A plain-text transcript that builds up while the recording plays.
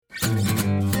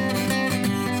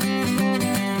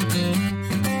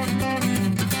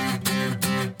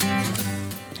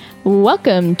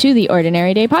Welcome to the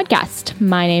Ordinary Day Podcast.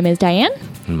 My name is Diane.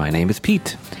 And my name is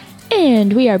Pete.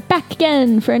 And we are back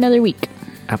again for another week.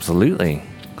 Absolutely.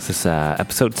 This is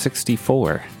episode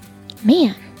 64.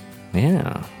 Man.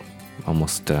 Yeah.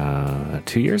 Almost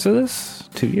 2 years of this?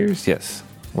 2 years? Yes.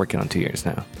 Working on 2 years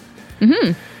now.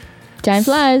 Mm-hmm. Time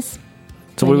flies.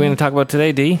 So what are we going to talk about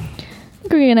today, Dee? We're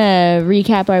going to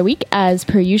recap our week as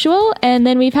per usual. And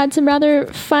then we've had some rather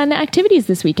fun activities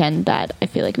this weekend that I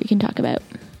feel like we can talk about.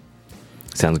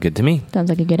 Sounds good to me. Sounds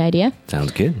like a good idea.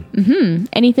 Sounds good. Mm-hmm.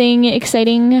 Anything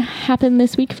exciting happen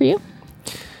this week for you?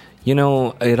 You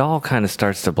know, it all kind of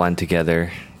starts to blend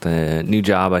together. The new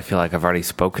job I feel like I've already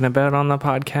spoken about on the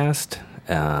podcast.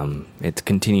 It's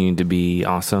continuing to be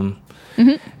awesome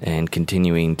and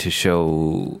continuing to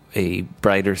show a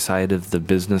brighter side of the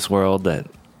business world that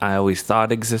I always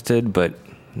thought existed but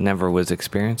never was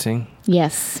experiencing.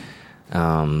 Yes.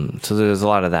 So there's a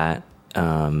lot of that.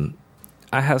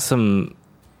 I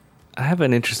have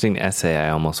an interesting essay I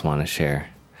almost want to share.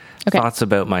 Okay. Thoughts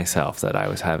about myself that I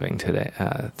was having today,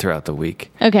 throughout the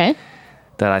week. Okay.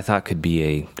 That I thought could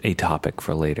be a topic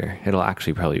for later. It'll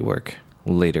actually probably work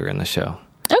later in the show.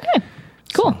 Okay.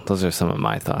 Cool. So those are some of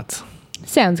my thoughts.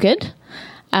 Sounds good.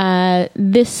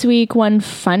 This week, one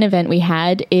fun event we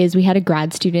had is we had a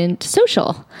grad student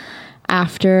social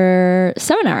after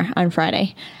seminar on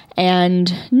Friday.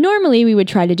 And normally we would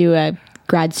try to do a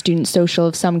grad student social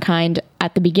of some kind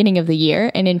at the beginning of the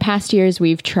year. And in past years,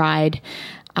 we've tried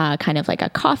kind of like a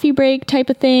coffee break type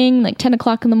of thing, like 10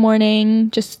 o'clock in the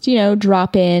morning, just,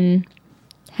 drop in,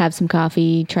 have some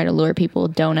coffee, try to lure people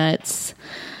with donuts.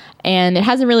 And it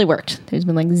hasn't really worked. There's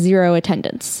been like zero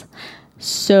attendance.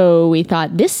 So we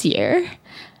thought this year,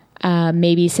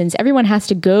 maybe since everyone has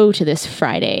to go to this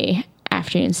Friday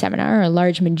afternoon seminar, or a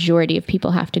large majority of people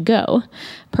have to go,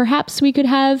 perhaps we could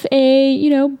have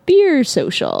a, beer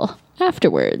social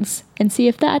afterwards and see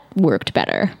if that worked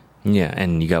better. Yeah,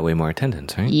 and you got way more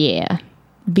attendance, right? Yeah.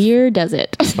 Beer does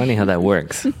it. It's funny how that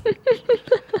works.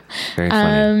 Very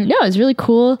funny. No, it was really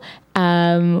cool.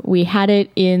 We had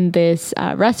it in this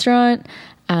restaurant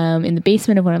in the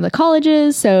basement of one of the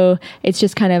colleges. So it's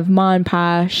just kind of ma and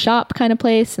pa shop kind of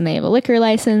place, and they have a liquor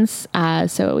license.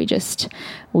 So we just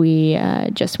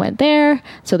went there.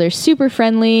 So they're super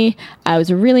friendly. It was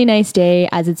a really nice day,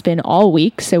 as it's been all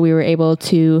week. So we were able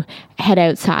to head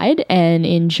outside and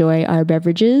enjoy our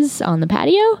beverages on the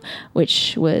patio,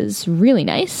 which was really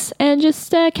nice, and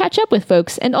just catch up with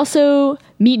folks and also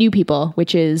meet new people,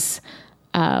 which is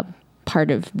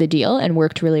part of the deal and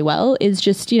worked really well, is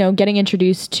just, getting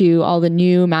introduced to all the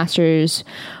new master's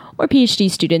or PhD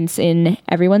students in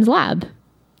everyone's lab,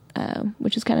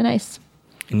 which is kind of nice.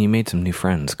 And you made some new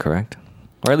friends, correct?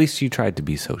 Or at least you tried to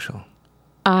be social.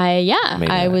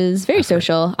 I was very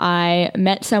social. I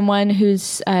met someone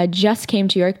who's just came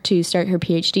to York to start her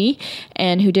PhD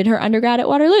and who did her undergrad at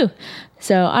Waterloo.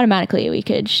 So automatically we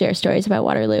could share stories about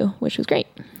Waterloo, which was great.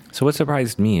 So what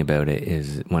surprised me about it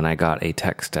is when I got a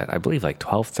text at, I believe, like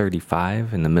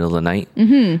 12:35 in the middle of the night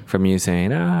from you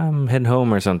saying, I'm heading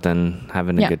home or something,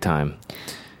 having a good time.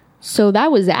 So that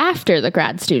was after the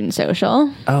grad student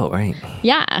social. Oh, right.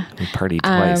 Yeah. You partied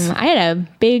twice. I had a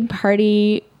big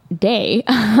party day.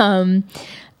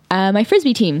 My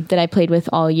Frisbee team that I played with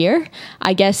all year,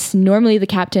 I guess normally the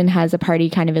captain has a party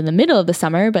kind of in the middle of the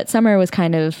summer, but summer was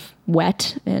kind of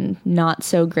wet and not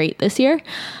so great this year.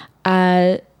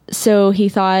 So he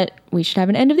thought we should have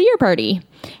an end of the year party.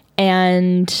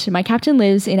 And my captain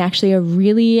lives in actually a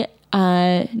really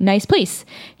nice place.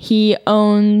 He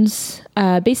owns,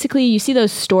 basically you see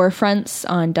those storefronts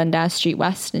on Dundas Street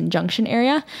West and Junction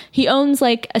area. He owns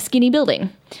like a skinny building.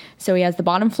 So he has the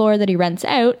bottom floor that he rents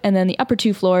out, and then the upper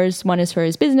two floors, one is for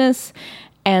his business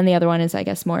and the other one is, I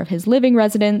guess, more of his living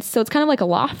residence. So it's kind of like a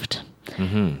loft.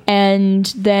 And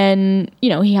then,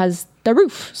 he has the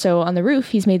roof. So on the roof,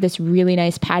 he's made this really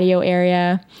nice patio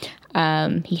area.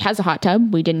 He has a hot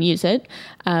tub. We didn't use it.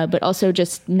 But also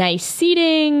just nice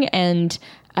seating and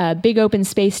a big open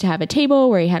space to have a table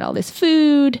where he had all this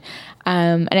food.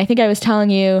 And I think I was telling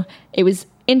you, it was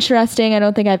interesting. I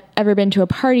don't think I've ever been to a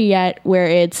party yet where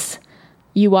it's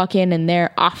you walk in and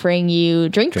they're offering you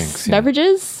drinks,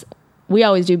 beverages. We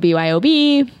always do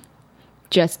BYOB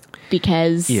just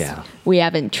because we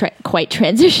haven't quite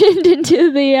transitioned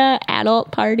into the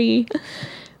adult party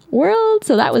world.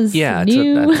 So that was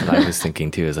new. That's what I was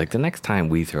thinking too, is like the next time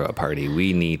we throw a party,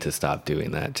 we need to stop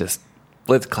doing that. Just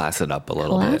let's class it up a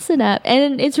little bit. Class it up.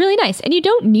 And it's really nice. And you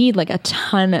don't need like a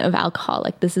ton of alcohol.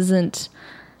 Like this isn't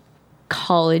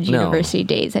college university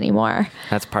days anymore.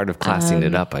 That's part of classing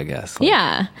it up, I guess. Like,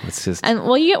 yeah. It's just, And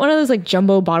well, you get one of those like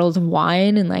jumbo bottles of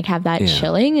wine and like have that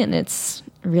chilling, and it's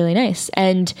really nice.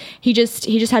 And he just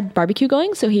had barbecue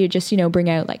going, so he would just, bring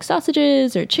out like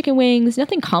sausages or chicken wings,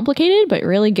 nothing complicated, but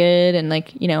really good, and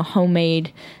like,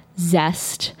 homemade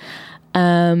zest.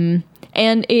 And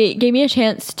it gave me a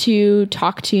chance to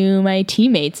talk to my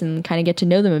teammates and kind of get to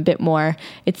know them a bit more.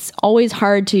 It's always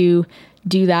hard to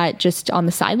do that just on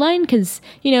the sideline because,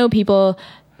 people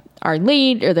are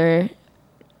late or they're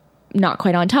not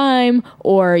quite on time,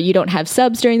 or you don't have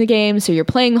subs during the game, so you're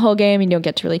playing the whole game and you don't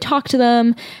get to really talk to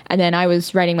them. And then I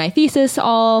was writing my thesis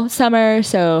all summer,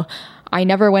 so I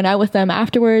never went out with them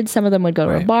afterwards. Some of them would go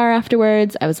to a bar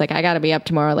afterwards. I was like, I got to be up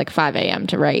tomorrow like 5 a.m.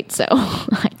 to write, so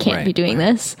I can't be doing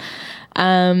this.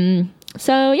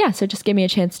 So just give me a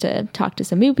chance to talk to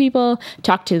some new people,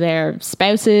 talk to their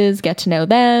spouses, get to know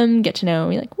them, get to know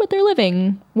like what they're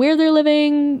living, where they're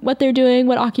living, what they're doing,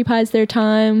 what occupies their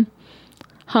time,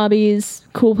 hobbies,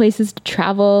 cool places to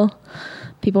travel.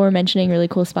 People were mentioning really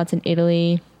cool spots in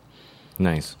Italy.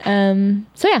 Nice.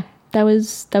 That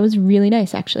was really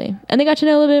nice actually. And they got to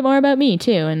know a little bit more about me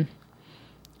too and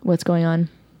what's going on.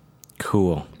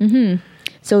 Cool. Mm-hmm.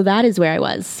 So that is where I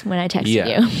was when I texted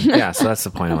you. Yeah, so that's the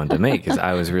point I wanted to make, is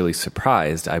I was really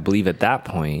surprised. I believe at that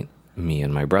point, me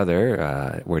and my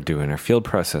brother were doing our field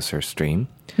processor stream.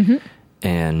 Mm-hmm.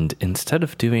 And instead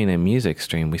of doing a music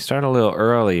stream, we started a little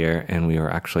earlier, and we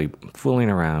were actually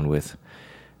fooling around with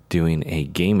doing a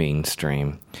gaming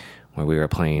stream where we were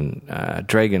playing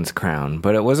Dragon's Crown.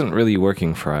 But it wasn't really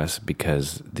working for us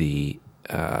because the,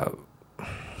 what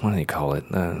do they call it?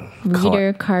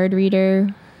 Card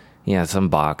reader. Yeah, some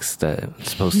box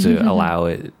that's supposed to allow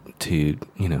it to,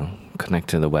 connect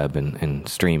to the web and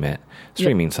stream it.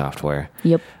 Streaming software.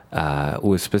 Yep.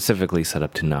 Was specifically set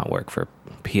up to not work for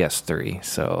PS3,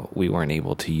 so we weren't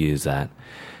able to use that.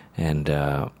 And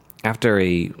after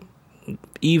a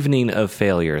evening of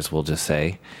failures, we'll just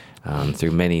say,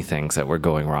 through many things that were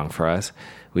going wrong for us,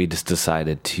 we just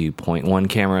decided to point one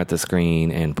camera at the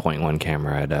screen and point one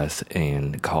camera at us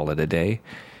and call it a day.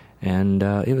 And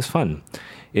it was fun.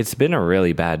 It's been a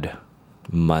really bad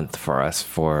month for us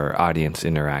for audience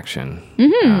interaction.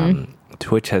 Mm-hmm.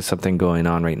 Twitch has something going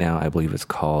on right now. I believe it's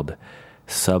called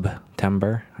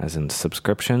Subtember, as in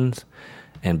subscriptions.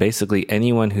 And basically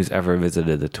anyone who's ever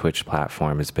visited the Twitch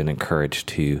platform has been encouraged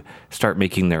to start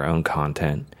making their own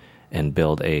content and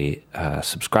build a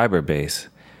subscriber base.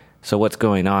 So what's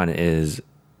going on is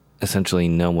essentially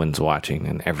no one's watching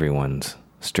and everyone's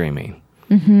streaming.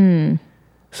 Mm-hmm.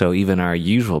 So even our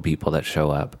usual people that show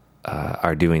up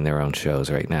are doing their own shows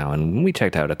right now. And we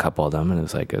checked out a couple of them, and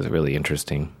it was really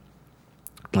interesting.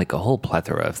 Like a whole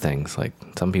plethora of things. Like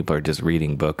some people are just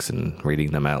reading books and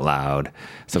reading them out loud.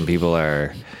 Some people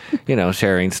are,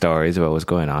 sharing stories about what's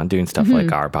going on, doing stuff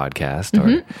like our podcast.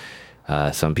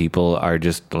 Or some people are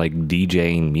just like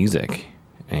DJing music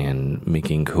and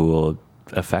making cool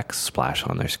effects splash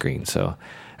on their screen. So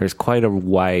there's quite a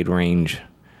wide range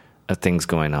of things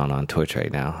going on Twitch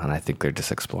right now, and I think they're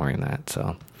just exploring that.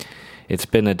 So it's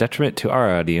been a detriment to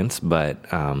our audience, but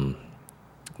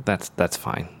that's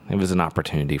fine. It was an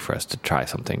opportunity for us to try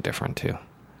something different too.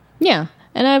 Yeah,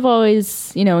 and I've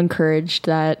always, encouraged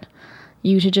that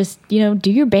you should just,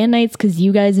 do your band nights because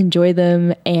you guys enjoy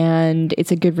them, and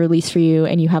it's a good release for you,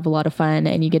 and you have a lot of fun,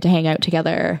 and you get to hang out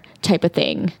together, type of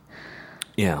thing.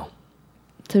 Yeah.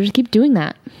 So just keep doing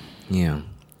that. Yeah.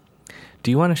 Do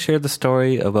you want to share the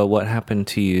story about what happened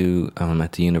to you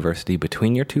at the university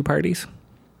between your two parties?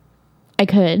 I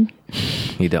could.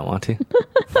 You don't want to?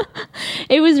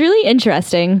 It was really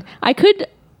interesting. I could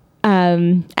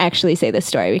actually say this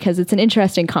story because it's an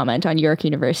interesting comment on York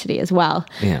University as well.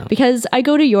 Yeah. Because I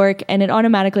go to York and it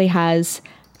automatically has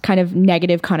kind of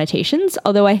negative connotations,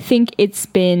 although I think it's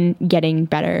been getting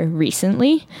better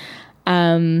recently.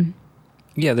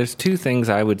 Yeah, there's two things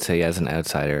I would say as an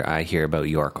outsider I hear about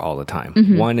York all the time.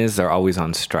 Mm-hmm. One is they're always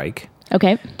on strike.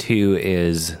 Okay. Two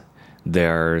is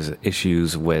there's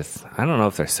issues with, I don't know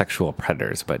if they're sexual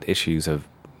predators, but issues of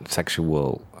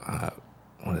sexual,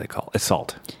 what do they call it?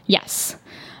 Assault. Yes.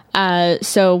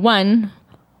 So one,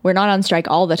 we're not on strike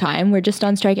all the time. We're just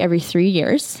on strike every 3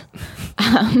 years.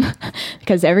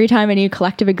 Because every time a new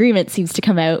collective agreement seems to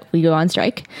come out, we go on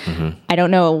strike. Mm-hmm. I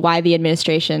don't know why the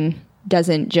administration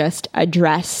doesn't just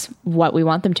address what we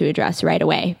want them to address right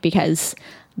away, because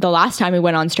the last time we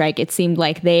went on strike, it seemed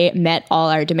like they met all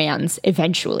our demands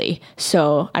eventually.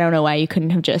 So I don't know why you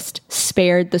couldn't have just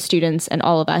spared the students and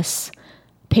all of us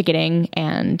picketing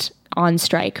and on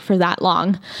strike for that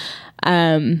long,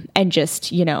 and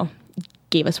just,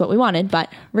 gave us what we wanted.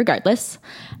 But regardless,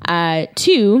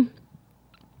 two,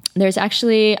 there's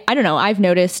actually, I don't know, I've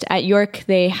noticed at York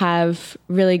they have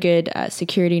really good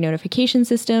security notification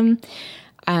system.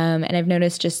 And I've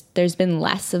noticed just there's been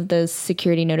less of those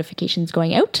security notifications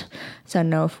going out. So I don't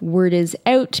know if word is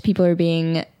out. People are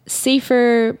being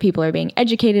safer. People are being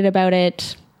educated about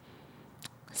it.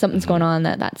 Something's going on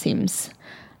that seems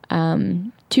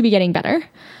to be getting better.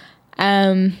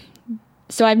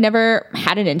 So I've never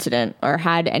had an incident or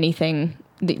had anything.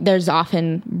 There's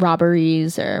often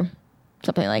robberies or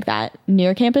something like that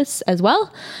near campus as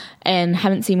well. And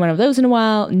haven't seen one of those in a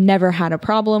while. Never had a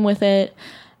problem with it.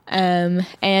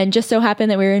 And just so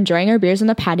happened that we were enjoying our beers on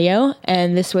the patio.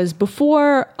 And this was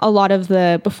before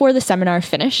the seminar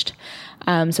finished.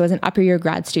 So as an upper year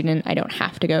grad student, I don't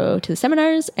have to go to the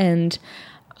seminars. And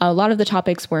a lot of the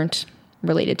topics weren't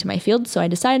related to my field. So I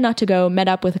decided not to go, met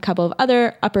up with a couple of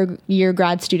other upper year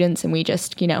grad students, and we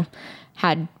just,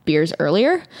 had beers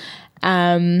earlier.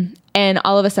 And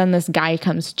all of a sudden this guy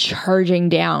comes charging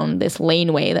down this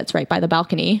laneway that's right by the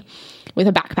balcony with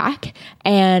a backpack,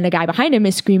 and a guy behind him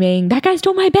is screaming, "That guy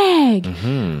stole my bag."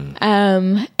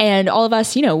 Mm-hmm. And all of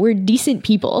us, we're decent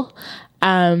people.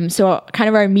 So kind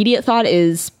of our immediate thought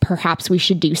is perhaps we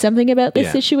should do something about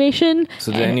this situation.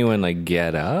 So did anyone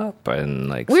get up and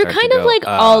we're kind of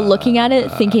all looking at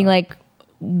it thinking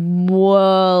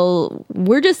well,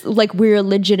 we're just we're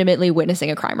legitimately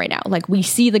witnessing a crime right now. We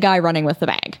see the guy running with the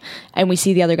bag, and we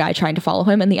see the other guy trying to follow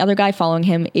him, and the other guy following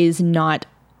him is not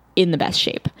in the best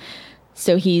shape.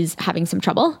 So he's having some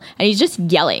trouble, and he's just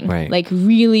yelling,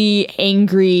 really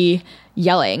angry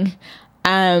yelling.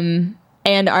 And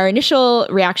our initial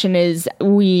reaction is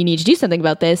we need to do something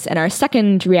about this. And our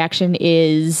second reaction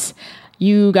is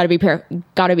you got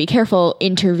to be careful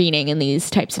intervening in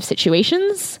these types of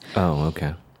situations. Oh,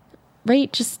 okay.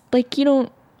 Right? Just you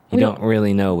don't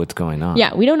really know what's going on.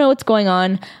 Yeah, we don't know what's going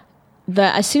on.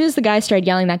 As soon as the guy started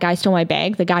yelling, "That guy stole my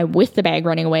bag," the guy with the bag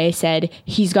running away said,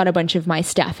 "He's got a bunch of my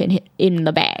stuff in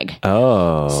the bag."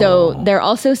 Oh. So there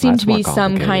also seemed to be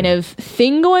some kind of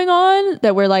thing going on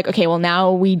that we're okay, well,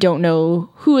 now we don't know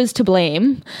who is to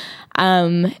blame.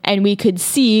 And we could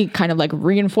see kind of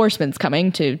reinforcements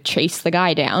coming to chase the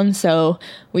guy down. So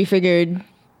we figured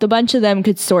the bunch of them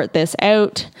could sort this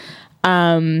out.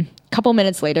 Couple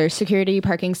minutes later, Security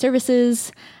Parking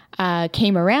Services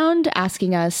came around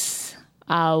asking us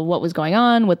what was going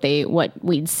on, what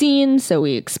we'd seen. So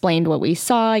we explained what we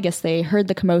saw. I guess they heard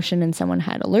the commotion and someone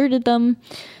had alerted them.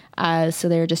 So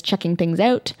they were just checking things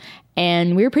out.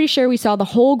 And we were pretty sure we saw the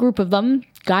whole group of them,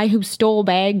 guy who stole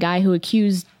bag, guy who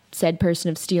accused said person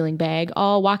of stealing bag,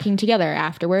 all walking together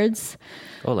afterwards.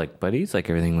 Oh, buddies?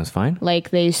 Everything was fine?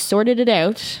 They sorted it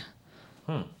out.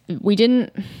 We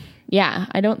didn't... Yeah,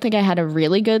 I don't think I had a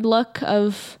really good look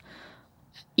of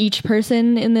each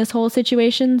person in this whole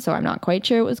situation, so I'm not quite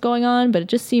sure what was going on, but it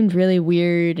just seemed really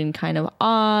weird and kind of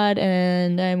odd,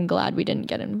 and I'm glad we didn't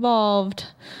get involved.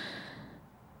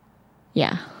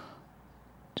 Yeah,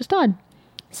 just odd.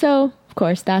 So, of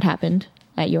course, that happened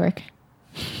at York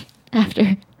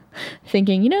after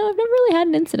thinking, I've never really had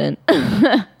an incident.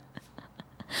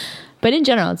 But in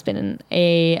general, it's been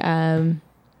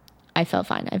I felt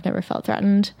fine. I've never felt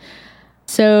threatened.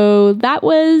 So that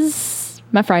was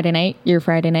my Friday night, your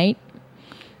Friday night.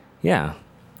 Yeah.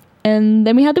 And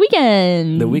then we had the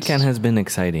weekend. The weekend has been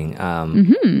exciting.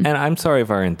 And I'm sorry if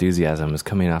our enthusiasm is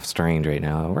coming off strange right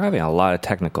now. We're having a lot of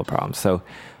technical problems. So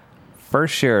for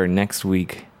sure, next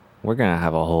week, we're going to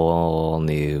have a whole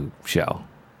new show.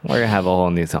 We're going to have a whole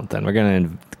new something. We're going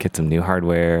to get some new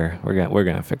hardware. We're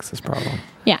going to fix this problem.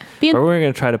 Yeah. But we're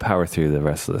going to try to power through the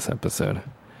rest of this episode.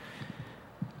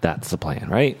 That's the plan,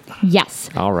 right? Yes.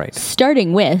 All right.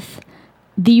 Starting with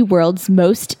the world's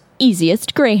most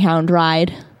easiest Greyhound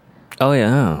ride. Oh,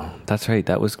 yeah. That's right.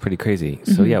 That was pretty crazy.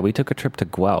 Mm-hmm. So, yeah, we took a trip to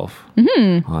Guelph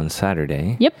on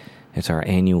Saturday. Yep. It's our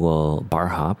annual bar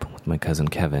hop with my cousin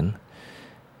Kevin.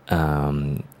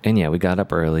 And, yeah, we got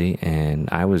up early, and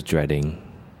I was dreading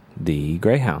the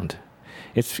Greyhound.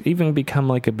 It's even become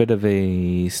a bit of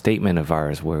a statement of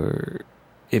ours where...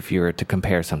 if you were to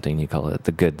compare something, you call it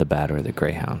the good, the bad, or the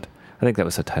Greyhound. I think that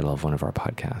was the title of one of our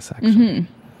podcasts, actually.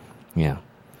 Mm-hmm. Yeah.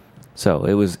 So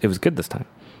it was good this time.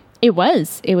 It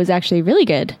was. It was actually really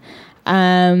good.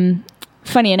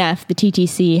 Funny enough, the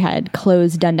TTC had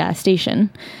closed Dundas Station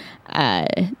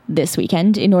this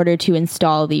weekend in order to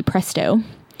install the Presto.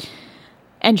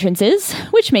 entrances,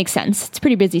 which makes sense. It's a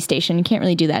pretty busy station. You can't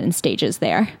really do that in stages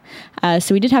there.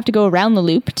 So we did have to go around the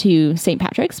loop to St.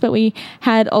 Patrick's, but we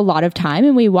had a lot of time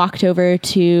and we walked over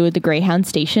to the Greyhound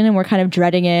station and we're kind of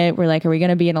dreading it. We're like, are we going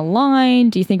to be in a line?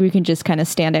 Do you think we can just kind of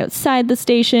stand outside the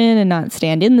station and not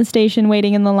stand in the station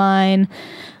waiting in the line?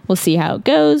 We'll see how it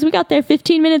goes. We got there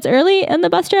 15 minutes early and the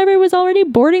bus driver was already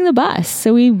boarding the bus.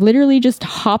 So we literally just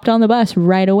hopped on the bus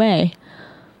right away.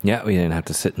 Yeah, we didn't have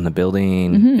to sit in the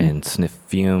building and sniff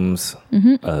fumes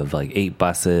of like 8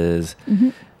 buses,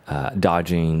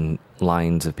 dodging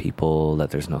lines of people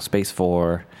that there's no space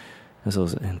for. This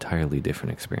was an entirely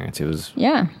different experience. It was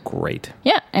great.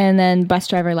 Yeah, and then bus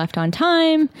driver left on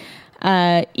time.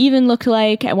 Even looked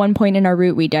like at one point in our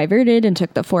route we diverted and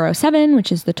took the 407,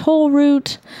 which is the toll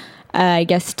route, I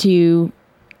guess to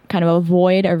kind of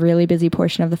avoid a really busy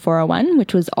portion of the 401,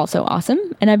 which was also awesome.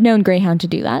 And I've known Greyhound to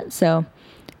do that, so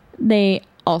they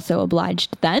also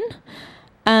obliged then.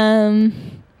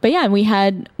 But yeah, we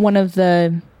had one of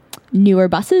the newer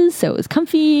buses, so it was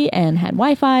comfy and had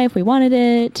Wi-Fi if we wanted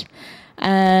it.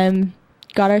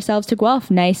 Got ourselves to Guelph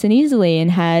nice and easily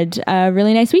and had a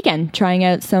really nice weekend trying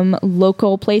out some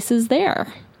local places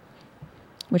there,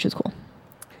 which was cool.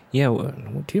 Yeah,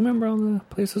 do you remember all the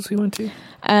places we went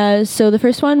to? So the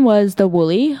first one was the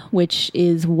Woolly, which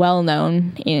is well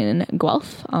known in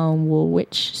Guelph on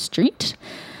Woolwich Street.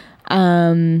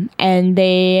 And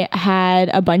they had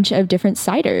a bunch of different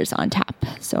ciders on tap.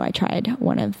 So I tried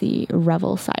one of the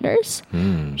Revel ciders,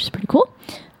 which is pretty cool.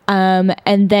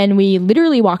 And then we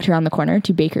literally walked around the corner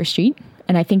to Baker Street.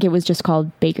 And I think it was just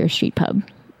called Baker Street Pub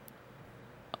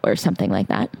or something like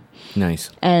that. Nice.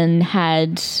 And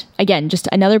had, again, just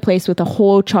another place with a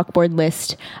whole chalkboard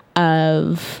list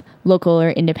of local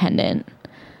or independent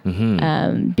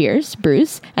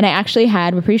brews. And I actually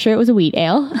had, we're pretty sure it was a wheat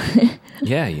ale.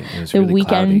 Yeah, it was the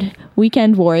really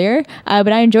Weekend Warrior,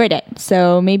 but I enjoyed it.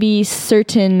 So maybe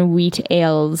certain wheat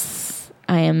ales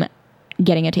I am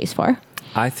getting a taste for.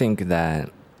 I think that,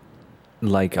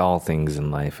 like all things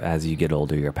in life, as you get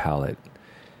older, your palate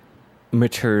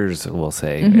matures, we'll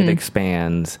say. It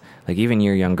expands. Like even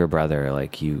your younger brother,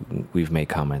 like we've made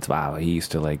comments, wow, he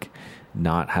used to like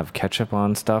not have ketchup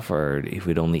on stuff, or he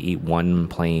would only eat one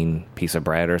plain piece of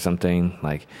bread or something.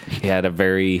 Like he had a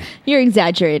very You're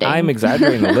exaggerating. I'm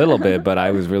exaggerating a little bit, but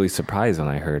I was really surprised when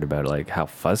I heard about like how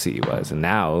fussy he was. And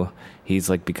now he's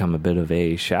like become a bit of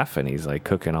a chef and he's like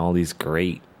cooking all these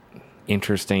great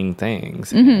interesting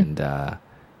things. And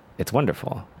it's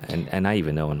wonderful. And I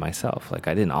even know in myself, like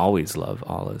I didn't always love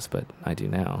olives, but I do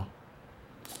now.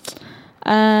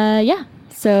 Yeah.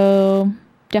 So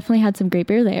definitely had some great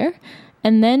beer there.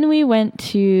 And then we went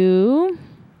to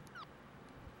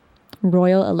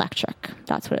Royal Electric.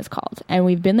 That's what it's called. And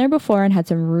we've been there before and had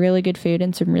some really good food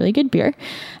and some really good beer.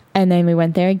 And then we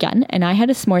went there again and I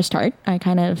had a s'mores tart. I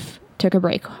kind of took a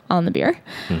break on the beer.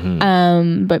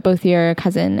 But both your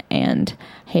cousin and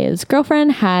his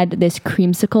girlfriend had this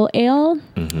creamsicle ale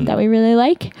that we really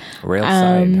like.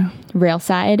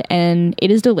 Railside. And it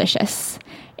is delicious.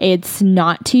 It's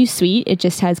not too sweet. It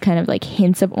just has kind of like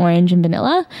hints of orange and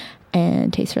vanilla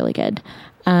and tastes really good.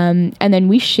 And then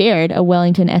we shared a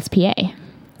Wellington SPA.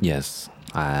 Yes.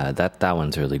 That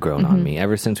one's really grown on me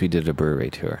ever since we did a brewery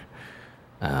tour.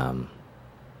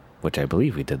 Which I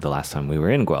believe we did the last time we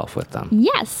were in Guelph with them.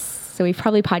 Yes. So we've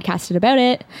probably podcasted about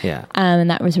it. Yeah.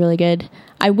 And that was really good.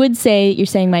 I would say you're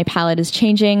saying my palate is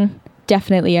changing.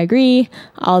 Definitely agree.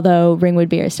 Although Ringwood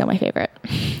beer is still my favorite.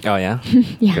 Oh, yeah?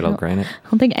 Yeah. Good old granite. I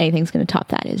don't think anything's going to top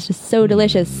that. It's just so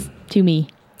delicious to me.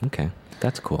 Okay.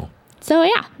 That's cool. So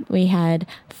yeah, we had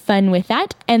fun with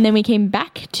that. And then we came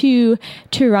back to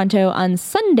Toronto on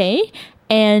Sunday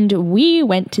and we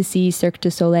went to see Cirque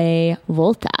du Soleil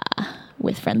Volta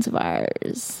with friends of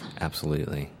ours.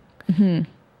 Absolutely.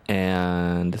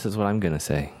 And this is what I'm going to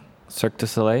say. Cirque du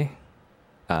Soleil,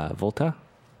 Volta,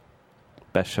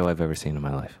 best show I've ever seen in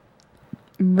my life.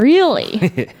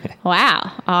 Really?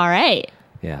 Wow. All right.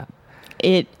 Yeah.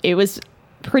 It was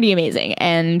pretty amazing.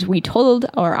 And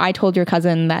I told your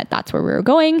cousin that that's where we were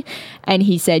going. And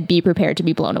he said, be prepared to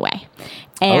be blown away.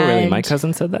 And oh, really? My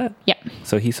cousin said that? Yeah.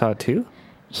 So he saw it too?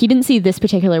 He didn't see this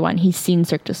particular one. He's seen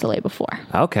Cirque du Soleil before.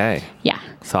 Okay. Yeah.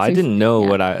 So I didn't know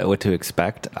what to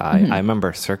expect. I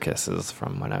remember circuses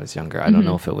from when I was younger. I don't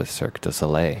know if it was Cirque du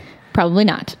Soleil. Probably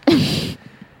not.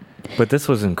 But this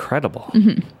was incredible.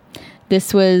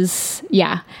 This was,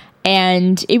 yeah.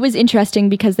 And it was interesting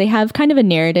because they have kind of a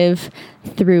narrative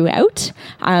throughout.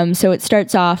 So it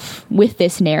starts off with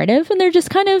this narrative and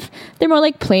they're more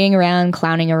like playing around,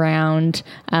 clowning around,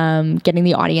 getting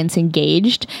the audience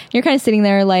engaged. And you're kind of sitting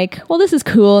there like, well, this is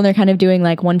cool. And they're kind of doing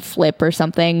like one flip or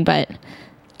something, but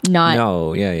not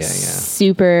No, yeah.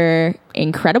 super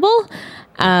incredible.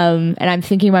 And I'm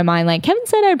thinking in my mind, like, Kevin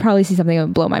said I'd probably see something that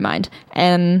would blow my mind.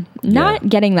 And not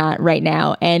getting that right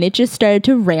now. And it just started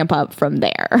to ramp up from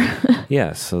there.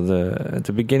 Yeah, so at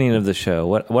the beginning of the show,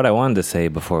 what I wanted to say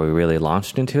before we really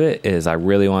launched into it is I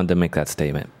really wanted to make that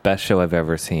statement. Best show I've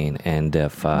ever seen. And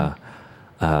if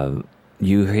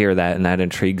you hear that and that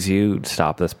intrigues you,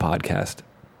 stop this podcast.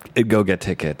 Go get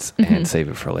tickets and save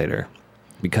it for later.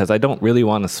 Because I don't really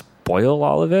want to spoil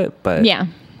all of it, but Yeah.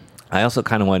 I also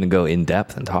kind of want to go in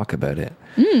depth and talk about it.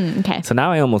 Okay. So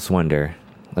now I almost wonder,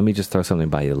 let me just throw something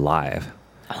by you live.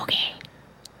 Okay.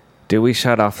 Do we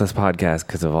shut off this podcast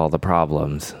because of all the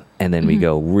problems, and then we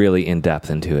go really in depth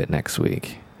into it next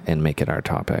week and make it our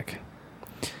topic?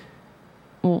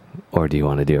 Well, Or do you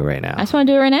want to do it right now? I just want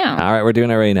to do it right now. All right, we're doing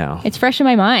it right now. It's fresh in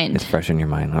my mind. It's fresh in your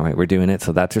mind. All right, we're doing it.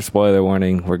 So that's your spoiler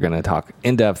warning. We're going to talk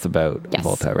in depth about Yes.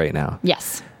 Volta right now.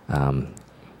 Yes.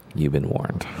 You've been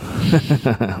warned.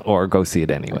 Or go see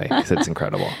it anyway, because it's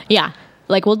incredible. Yeah.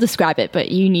 Like, we'll describe it,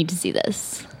 but you need to see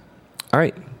this. All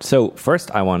right. So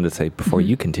first I wanted to say, before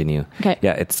you continue, Okay.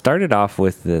 yeah, it started off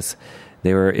with this.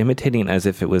 They were imitating as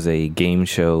if it was a game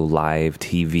show, live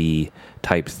TV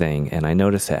type thing. And I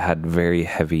noticed it had very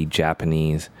heavy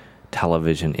Japanese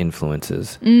television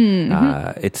influences.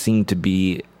 It seemed to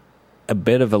be a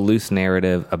bit of a loose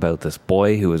narrative about this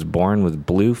boy who was born with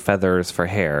blue feathers for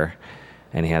hair.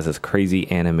 And he has this crazy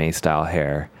anime style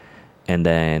hair. And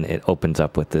then it opens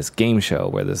up with this game show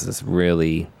where there's this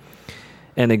really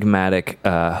enigmatic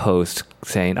host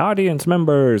saying, audience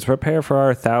members, prepare for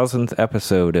our 1000th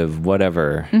episode of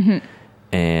whatever.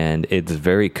 And it's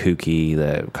very kooky.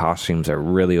 The costumes are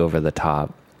really over the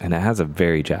top. And it has a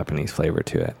very Japanese flavor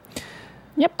to it.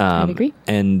 Yep. I agree.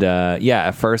 And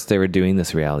at first they were doing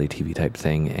this reality TV type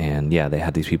thing. And they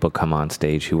had these people come on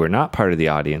stage who were not part of the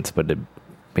audience, but it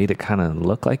made it kind of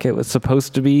look like it was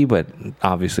supposed to be, but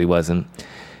obviously wasn't,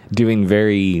 doing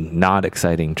very not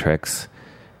exciting tricks.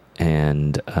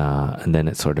 And then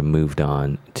it sort of moved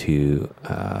on to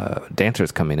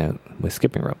dancers coming out with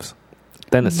skipping ropes.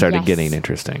 Then it started getting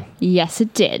interesting. Yes,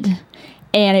 it did.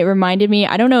 And it reminded me,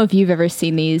 I don't know if you've ever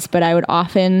seen these, but I would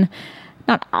I've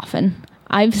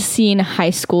seen high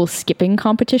school skipping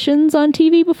competitions on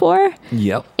TV before.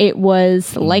 Yep. It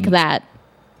was like that.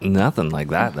 Nothing like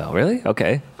that, though. Really?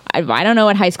 Okay. I don't know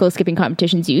what high school skipping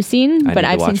competitions you've seen, but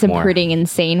I've seen some pretty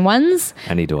insane ones.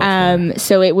 I need to watch more.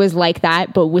 So it was like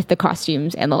that, but with the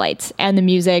costumes and the lights and the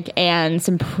music and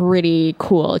some pretty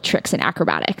cool tricks and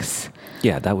acrobatics.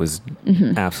 Yeah, that was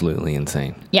absolutely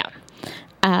insane. Yeah.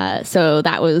 So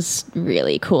that was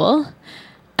really cool.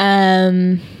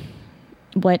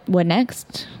 What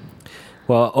next?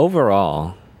 Well,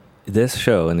 overall, this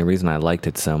show, and the reason I liked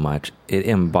it so much, it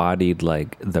embodied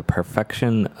like the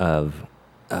perfection of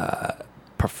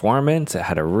performance. It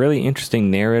had a really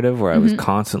interesting narrative where I was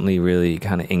constantly really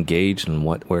kind of engaged in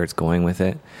where it's going with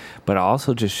it, but it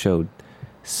also just showed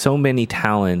so many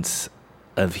talents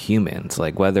of humans,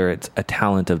 like whether it's a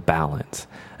talent of balance,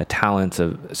 a talent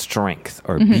of strength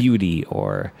or beauty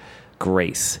or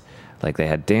grace. Like they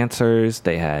had dancers,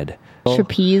 they had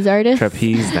trapeze artists.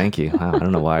 Trapeze, thank you. Wow, I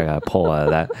don't know why I got to pull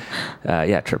out of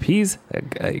that. Trapeze,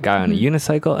 a guy on a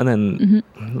unicycle, and then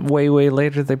way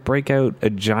later they break out a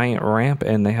giant ramp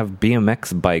and they have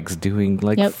BMX bikes doing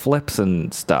like flips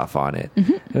and stuff on it.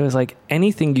 It was like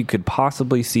anything you could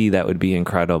possibly see that would be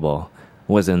incredible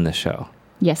was in the show.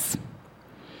 Yes.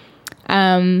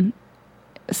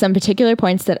 Some particular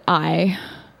points that I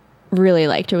really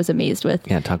liked or was amazed with.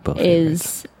 Yeah, talk about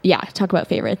favorites. Talk about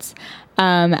favorites.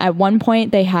 At one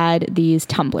point, they had these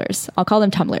tumblers. I'll call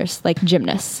them tumblers, like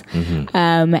gymnasts.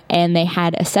 And they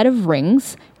had a set of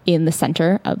rings in the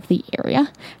center of the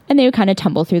area, and they would kind of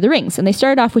tumble through the rings. And they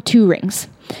started off with 2 rings.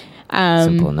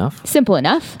 Simple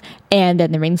enough. And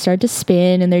then the rings started to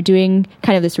spin, and they're doing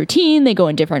kind of this routine. They go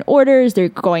in different orders. They're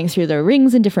going through the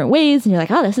rings in different ways. And you're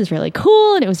like, oh, this is really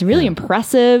cool. And it was really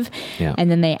impressive. Yeah. And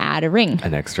then they add a ring.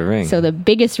 An extra ring. So the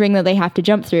biggest ring that they have to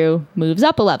jump through moves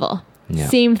up a level. Yeah.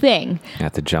 Same thing. You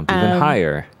have to jump even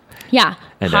higher. Yeah.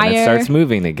 And higher. then it starts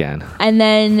moving again. And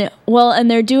then,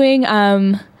 and they're doing,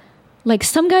 like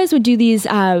some guys would do these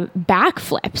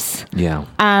backflips. Yeah.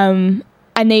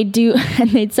 And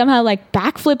they'd somehow like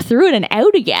backflip through it and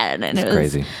out again. And it's it was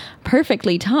crazy.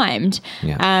 Perfectly timed.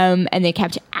 Yeah. And they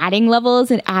kept adding levels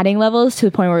to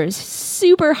the point where it was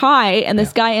super high. And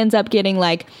this guy ends up getting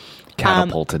like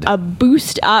Catapulted. a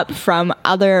boost up from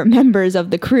other members of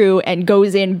the crew and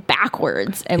goes in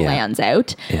backwards and lands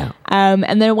out. Yeah.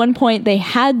 And then at one point they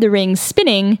had the rings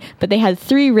spinning, but they had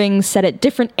 3 rings set at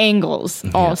different angles,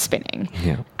 all spinning.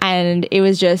 Yeah. And it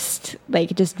was just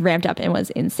like, it just ramped up and was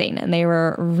insane. And they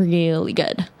were really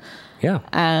good. Yeah.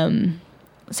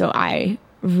 So I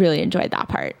really enjoyed that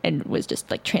part and was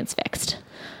just like transfixed.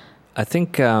 I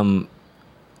think there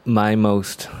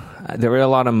were a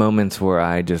lot of moments where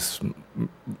I just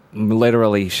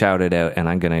literally shouted out, and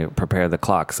I'm going to prepare the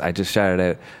clocks. I just shouted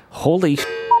out, holy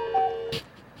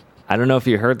I don't know if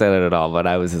you heard that at all, but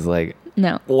I was just like,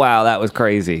 No. wow, that was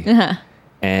crazy. Uh-huh.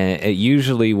 And it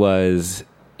usually was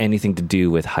anything to do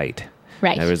with height.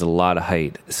 Right. There was a lot of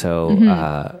height. So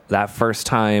that first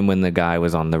time when the guy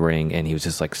was on the ring and he was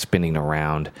just like spinning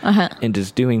around and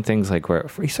just doing things like where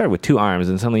he started with 2 arms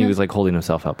and suddenly he was like holding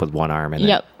himself up with 1 arm and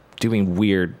then doing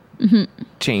weird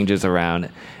changes around.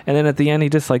 And then at the end, he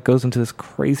just like goes into this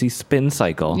crazy spin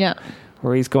cycle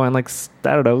where he's going like,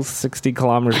 I don't know, 60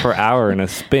 kilometers per hour in a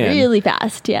spin. Really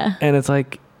fast. Yeah. And it's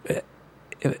like,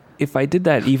 if I did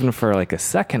that even for like a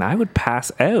second, I would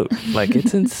pass out. Like,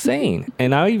 it's insane.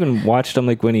 And I even watched him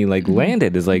like when he like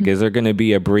landed, is like, is there going to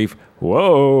be a brief,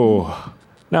 whoa?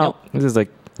 No, Nope. This is like,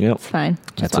 yep. It's fine.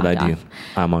 Just That's what I walk do. off.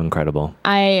 I'm incredible.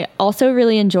 I also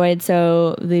really enjoyed,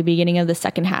 so the beginning of the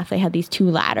second half, they had these 2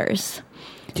 ladders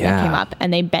that came up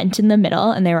and they bent in the middle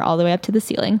and they were all the way up to the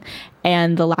ceiling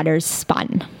and the ladders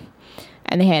spun.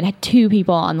 And they had 2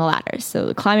 people on the ladders. So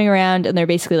they're climbing around and they're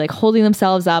basically like holding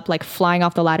themselves up, like flying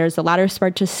off the ladders. The ladders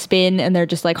start to spin and they're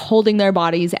just like holding their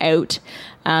bodies out.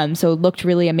 So it looked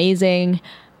really amazing.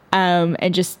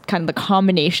 And just kind of the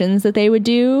combinations that they would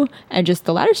do. And just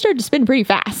the ladders started to spin pretty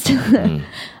fast.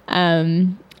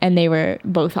 And they were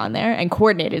both on there and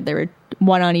coordinated. There were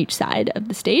 1 on each side of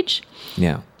the stage.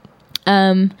 Yeah.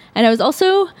 And I was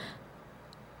also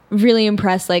really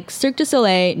impressed. Like Cirque du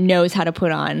Soleil knows how to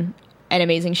put on an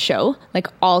amazing show, like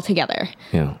all together.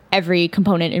 Yeah. Every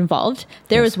component involved.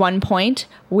 There was one point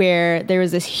where there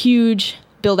was this huge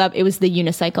buildup. It was the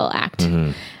unicycle act.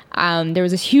 There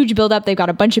was this huge buildup. They've got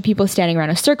a bunch of people standing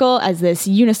around a circle as this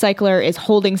unicycler is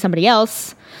holding somebody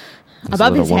else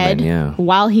above his head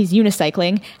while he's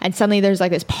unicycling. And suddenly there's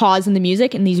like this pause in the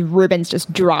music and these ribbons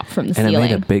just drop from the ceiling. And it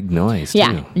made a big noise, too. Yeah,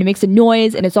 and it makes a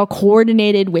noise and it's all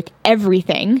coordinated with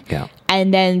everything. Yeah.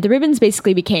 And then the ribbons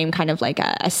basically became kind of like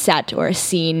a set or a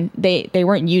scene. They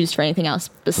weren't used for anything else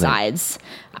besides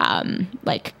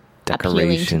like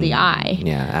appealing to the eye.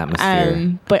 Yeah,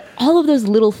 atmosphere. But all of those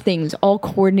little things all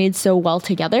coordinated so well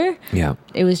together. Yeah.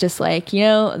 It was just like, you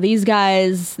know, these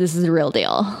guys, this is a real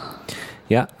deal.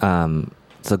 Yeah.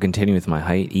 So continue with my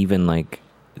height, even like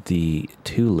the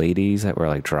 2 ladies that were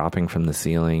like dropping from the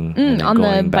ceiling and then on the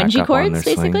going back bungee up on cords,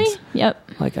 their basically. slings.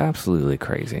 Yep. Like absolutely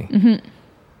crazy.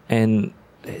 And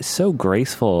it's so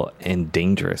graceful and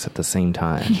dangerous at the same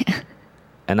time. Yeah.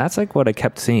 And that's like what I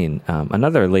kept seeing.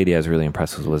 Another lady I was really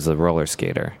impressed with was the roller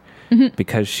skater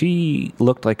because she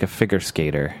looked like a figure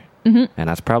skater. And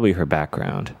that's probably her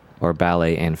background, or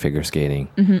ballet and figure skating,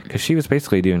 because she was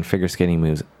basically doing figure skating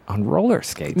moves on roller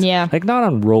skates. Yeah. Like not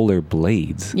on roller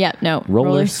blades. Yeah, no.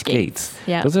 Roller skates.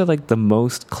 Yeah. Those are like the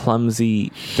most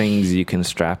clumsy things you can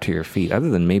strap to your feet, other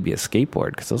than maybe a skateboard,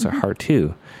 because those are hard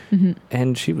too.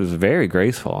 And she was very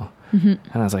graceful. And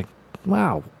I was like,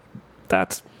 wow,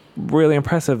 that's really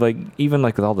impressive. Like even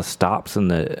like with all the stops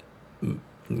and the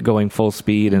going full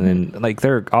speed and then like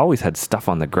there always had stuff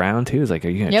on the ground too. It's like, are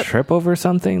you gonna trip over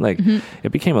something? Like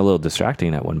it became a little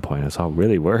distracting at one point. I was all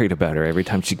really worried about her every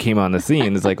time she came on the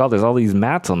scene. It's like, oh, there's all these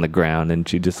mats on the ground and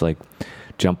she'd just like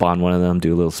jump on one of them,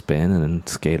 do a little spin and then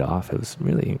skate off. It was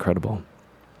really incredible.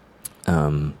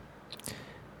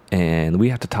 And we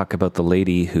have to talk about the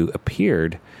lady who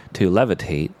appeared to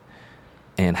levitate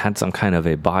and had some kind of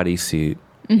a bodysuit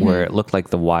where it looked like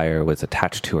the wire was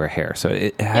attached to her hair. So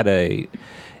it had a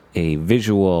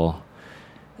visual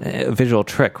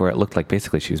trick where it looked like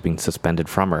basically she was being suspended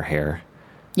from her hair.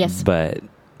 Yes. But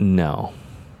no.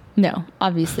 No,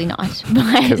 obviously not.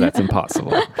 Because that's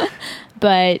impossible.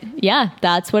 But yeah,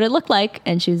 that's what it looked like.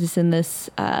 And she was just in this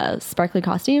sparkly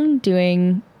costume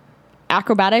doing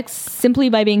acrobatics simply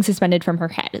by being suspended from her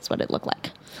head is what it looked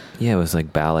like. Yeah, it was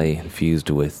like ballet infused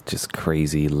with just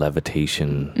crazy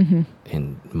levitation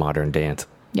in modern dance.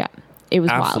 Yeah, it was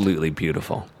absolutely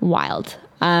beautiful. Wild.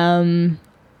 And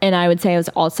I would say it was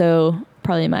also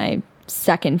probably my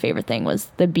second favorite thing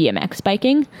was the BMX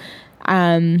biking.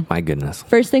 My goodness.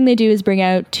 First thing they do is bring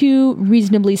out 2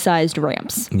 reasonably sized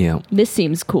ramps. Yeah. This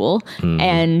seems cool.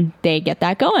 And they get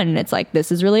that going. And it's like,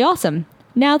 this is really awesome.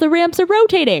 Now the ramps are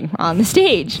rotating on the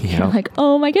stage. Yeah. You're like,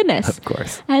 oh my goodness. Of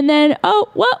course. And then, oh,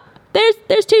 well,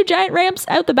 there's 2 giant ramps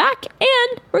out the back,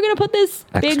 and we're gonna put this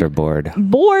Extra big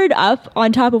board up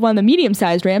on top of one of the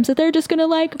medium-sized ramps that they're just gonna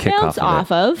like Kick bounce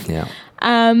off of. Yeah.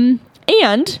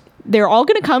 And they're all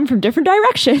going to come from different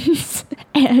directions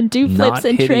and do flips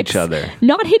and tricks.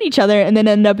 Not hit each other and then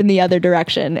end up in the other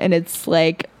direction. And it's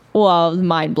like, well,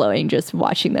 mind blowing just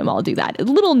watching them all do that. It's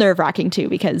a little nerve wracking too,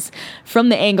 because from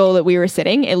the angle that we were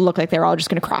sitting, it looked like they were all just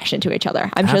going to crash into each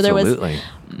other. I'm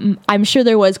sure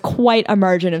there was quite a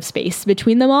margin of space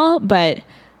between them all, but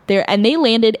they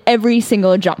landed every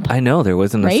single jump. I know there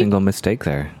wasn't a single mistake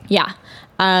there. Yeah.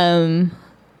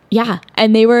 Yeah,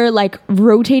 and they were like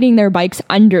rotating their bikes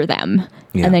under them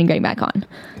and then getting back on.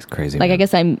 It's crazy. Like, man. I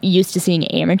guess I'm used to seeing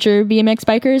amateur BMX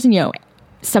bikers, and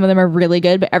some of them are really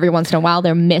good, but every once in a while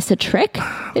they'll miss a trick.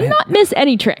 They did not miss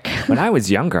any trick. When I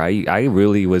was younger, I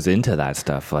really was into that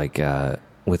stuff. Like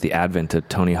with the advent of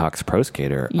Tony Hawk's Pro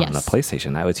Skater on the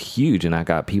PlayStation, that was huge, and that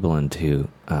got people into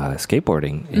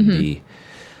skateboarding in the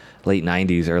late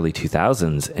 90s, early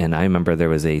 2000s. And I remember there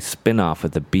was a spin-off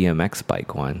with the BMX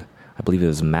bike one. I believe it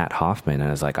was Matt Hoffman, and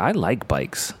I was like, I like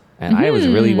bikes. And I was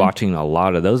really watching a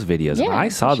lot of those videos, and I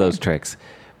saw those tricks,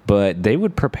 but they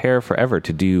would prepare forever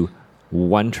to do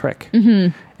one trick.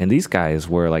 And these guys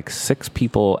were like 6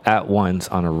 people at once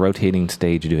on a rotating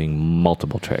stage doing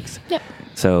multiple tricks. Yep.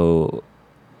 So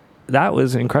that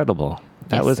was incredible.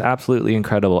 That was absolutely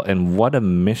incredible. And what a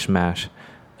mishmash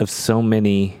of so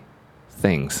many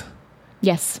things.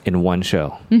 Yes. In one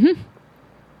show.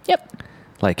 Yep.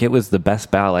 Like, it was the best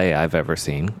ballet I've ever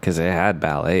seen, because it had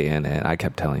ballet in it. I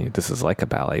kept telling you, this is like a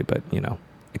ballet, but,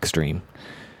 extreme.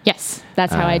 Yes,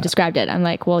 that's how I described it. I'm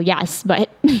like, well, yes,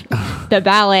 but the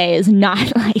ballet is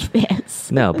not like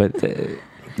this. No, but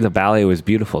the ballet was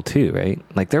beautiful too, right?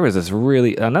 Like, there was this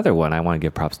another one I want to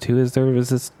give props to is there was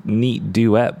this neat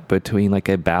duet between like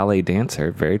a ballet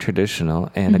dancer, very traditional,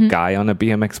 and a guy on a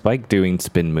BMX bike doing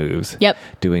spin moves. Yep.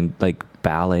 Doing like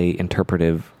ballet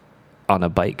interpretive on a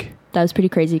bike. That was pretty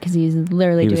crazy because he was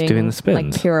literally doing the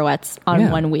spins, like pirouettes on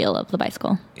one wheel of the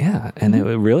bicycle. Yeah, and it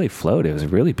really flowed. It was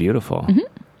really beautiful.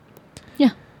 Yeah.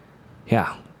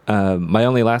 Yeah. My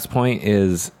only last point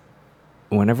is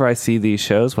whenever I see these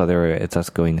shows, whether it's us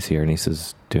going to see our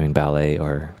nieces doing ballet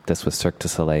or this was Cirque du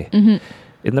Soleil,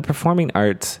 in the performing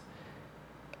arts,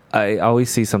 I always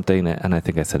see something, and I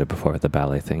think I said it before with the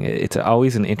ballet thing. It's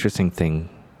always an interesting thing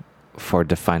for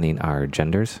defining our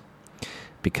genders.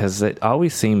 Because it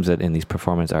always seems that in these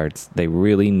performance arts, they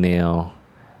really nail,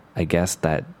 I guess,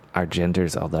 that our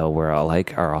genders, although we're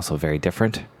alike, are also very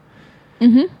different.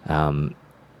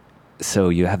 So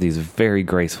you have these very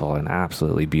graceful and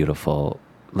absolutely beautiful,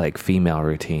 like, female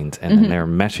routines, and then they're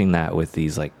meshing that with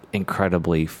these, like,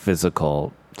 incredibly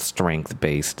physical,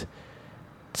 strength-based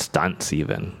stunts,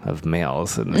 even, of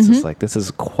males. And it's just like, this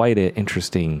is quite an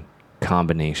interesting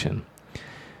combination.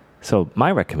 So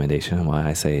my recommendation, and why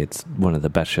I say it's one of the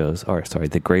best shows,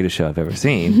 the greatest show I've ever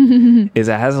seen, is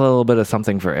it has a little bit of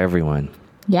something for everyone.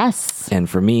 Yes. And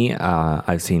for me,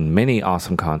 I've seen many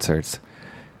awesome concerts,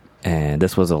 and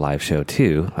this was a live show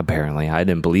too, apparently. I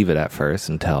didn't believe it at first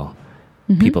until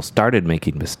people started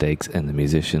making mistakes and the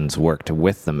musicians worked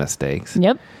with the mistakes.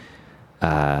 Yep.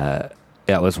 That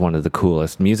was one of the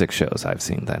coolest music shows I've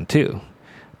seen then too,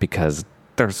 because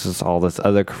there's just all this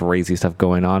other crazy stuff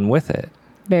going on with it.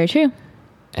 Very true.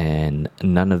 And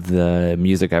none of the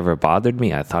music ever bothered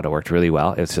me. I thought it worked really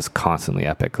well. It was just constantly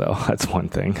epic, though. That's one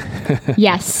thing.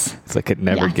 Yes. It's like it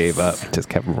never gave up. It just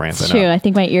kept ramping it's true. up. I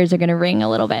think my ears are going to ring a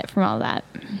little bit from all that.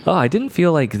 Oh, I didn't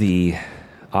feel like the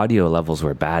audio levels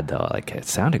were bad, though. Like, it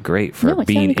sounded great for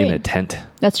being in a tent.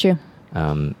 That's true.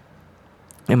 And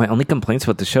my only complaints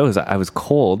about the show is I was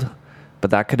cold, but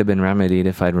that could have been remedied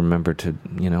if I'd remembered to,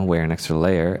 wear an extra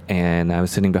layer. And I was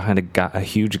sitting behind a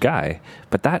huge guy.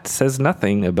 But that says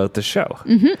nothing about the show.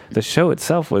 The show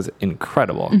itself was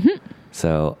incredible.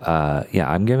 So,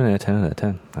 I'm giving it a 10 out of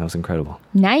 10. That was incredible.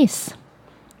 Nice.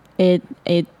 It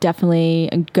definitely,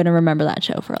 I'm going to remember that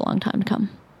show for a long time to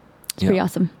come. It's pretty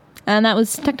awesome. And that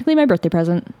was technically my birthday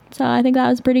present. So I think that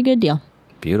was a pretty good deal.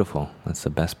 Beautiful. That's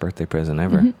the best birthday present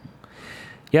ever.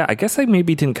 Yeah, I guess I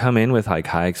maybe didn't come in with like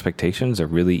high expectations or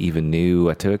really even knew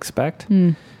what to expect.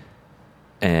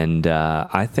 And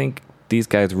I think these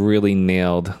guys really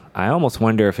nailed. I almost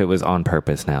wonder if it was on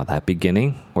purpose now, that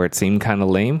beginning where it seemed kind of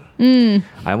lame.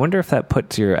 I wonder if that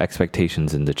puts your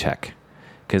expectations into check,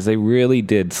 because they really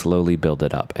did slowly build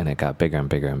it up and it got bigger and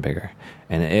bigger and bigger.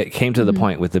 And it came to the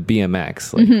point with the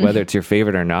BMX, like whether it's your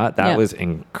favorite or not, that was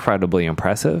incredibly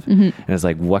impressive. And it's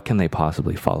like, what can they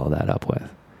possibly follow that up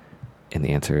with? And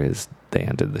the answer is they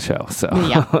ended the show. So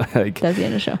that's the end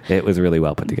of the show. It was really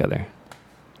well put together.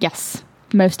 Yes,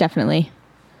 most definitely.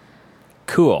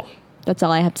 Cool. That's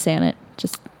all I have to say on it.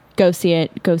 Just go see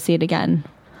it. Go see it again.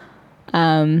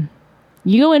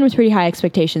 You go in with pretty high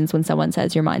expectations when someone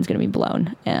says your mind's going to be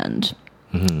blown, and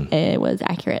it was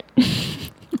accurate.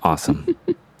 Awesome.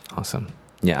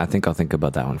 Yeah, I think I'll think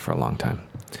about that one for a long time.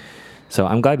 So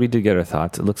I'm glad we did get our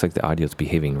thoughts. It looks like the audio's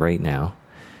behaving right now,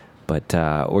 but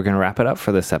we're going to wrap it up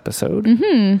for this episode.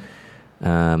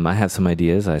 I have some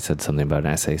ideas. I said something about an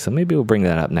essay, so maybe we'll bring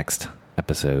that up next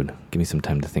episode. Give me some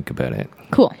time to think about it.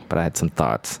 Cool. But I had some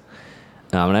thoughts.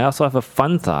 And I also have a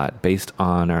fun thought based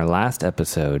on our last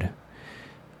episode.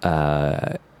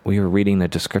 We were reading a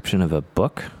description of a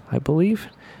book, I believe,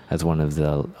 as one of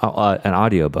the, an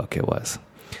audio book it was,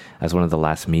 as one of the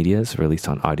last medias released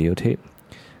on audio tape,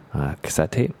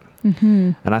 cassette tape.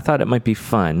 And I thought it might be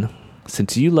fun,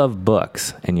 since you love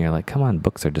books, and you're like, come on,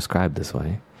 books are described this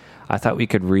way. I thought we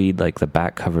could read like the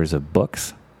back covers of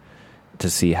books to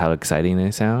see how exciting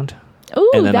they sound.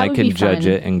 Ooh, and then that I would can be judge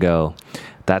fun. it and go,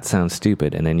 that sounds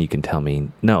stupid. And then you can tell me,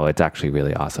 no, it's actually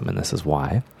really awesome, and this is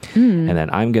why. And then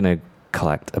I'm going to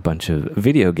collect a bunch of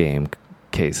video game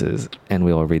cases, and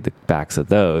we'll read the backs of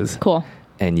those. Cool.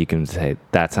 And you can say,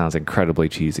 that sounds incredibly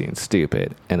cheesy and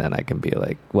stupid. And then I can be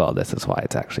like, well, this is why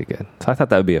it's actually good. So I thought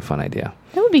that would be a fun idea.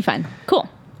 That would be fun. Cool.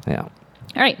 Yeah. All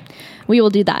right. We will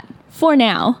do that. For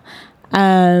now,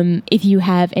 if you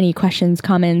have any questions,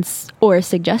 comments, or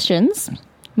suggestions,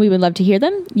 we would love to hear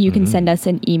them. You can send us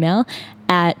an email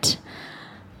at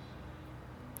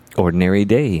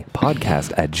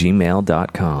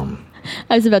ordinarydaypodcast@gmail.com.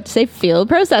 I was about to say field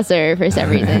processor for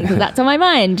some reason, because that's on my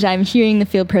mind. I'm hearing the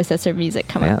field processor music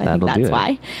come up. I think that's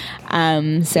why.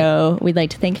 So we'd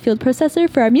like to thank Field Processor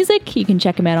for our music. You can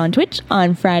check them out on Twitch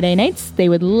on Friday nights. They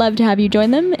would love to have you join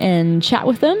them and chat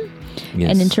with them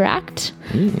and interact.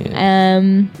 Yeah.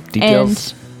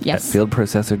 Details and yes, at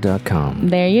fieldprocessor.com.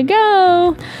 There you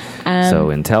go.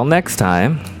 So until next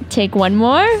time, take one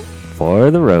more for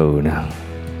the road.